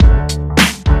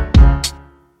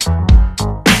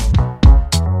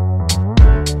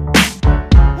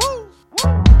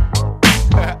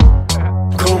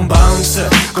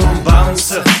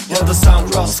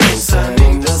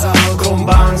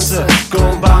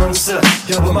bouncen,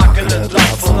 ja we maken het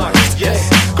laat vannacht. Yeah.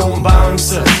 Kom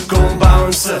bouncen,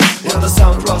 ja de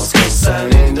Soundrascalz zijn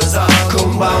in de zaal.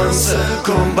 Kom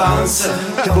bouncen,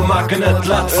 ja we maken het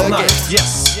laat vannacht.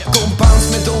 Yes. Kom bounce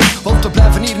met ons, want we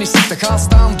blijven hier niet zitten. Ga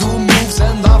staan, doe moves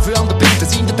en laat u aan de pink te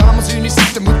zien. De dames u niet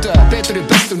zitten moeten beter uw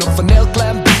best doen. Of een heel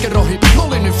klein beetje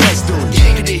rohypnol in uw vest doen.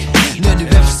 Giggity, nee nu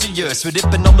even serieus. We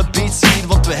dippen alle beats hier,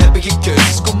 want we hebben geen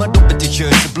keuzes. Kom maar op met de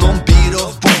geuze, blond bier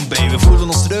of Bombay. We voelen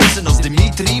ons reuzen als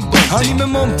Dimitri Bond. Hou niet mijn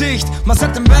mond dicht, maar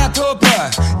zet hem wijd open.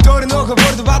 Door hun ogen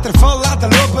worden waterval laten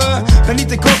lopen. Ben niet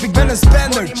te koop, ik ben een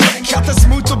spender. Ik ga te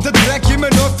smooth op de track, in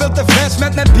mijn hoofd veel te fles.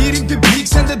 Met mijn bier in het publiek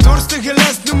zijn de dorstige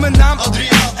les. Noem mijn naam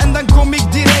Adriaan en dan kom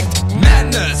ik direct.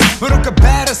 Madness, we rocken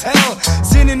bad as hell.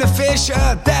 Zin in een feestje,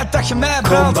 tijd dat je mij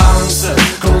brandt.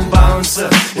 Kom bouncen,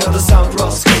 ja de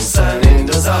Soundrascalz zijn in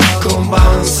de zaal. Kom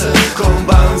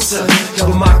bouncen, ja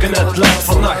we maken het laat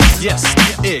vannacht. Yes,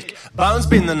 ik bounce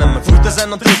binnen en mijn voeten zijn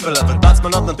aan het trippelen. Verbaas me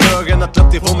naar de terug en dat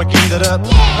loopt hier voor mijn kinderen.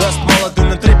 Rustmallen doen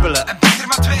een trippelen. En pak er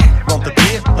maar twee. Want de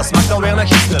bier, dat smaakt alweer naar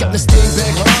gisteren. Ik heb de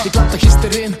steenbag, ik laat er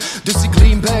gisteren in. Dus ik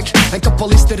lean back en kap al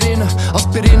listerine.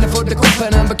 Aspirine voor de kop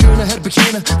en we kunnen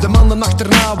herbeginnen. De mannen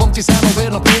achterna, want die zijn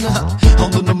alweer naar binnen.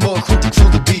 Handen omhoog, want ik voel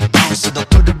de beat bouncen. Dat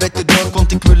doe de beter door,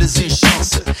 want ik wil eens zien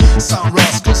chansen.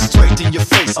 Soundrascalz, straight in your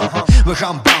face. We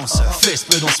gaan bouncen, feest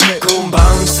met ons mee. Kom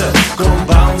bouncen,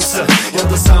 ja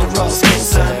de Soundrascalz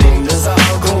zijn in de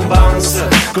zaal.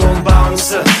 Kom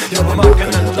bouncen, ja we maken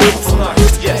het laat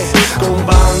vannacht. Yeah. Kom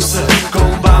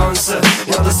bouncen,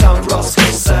 ja de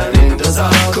Soundrascalz zijn in de zaal.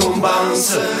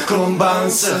 Kom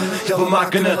bouncen, ja we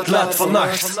maken het laat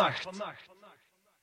vannacht.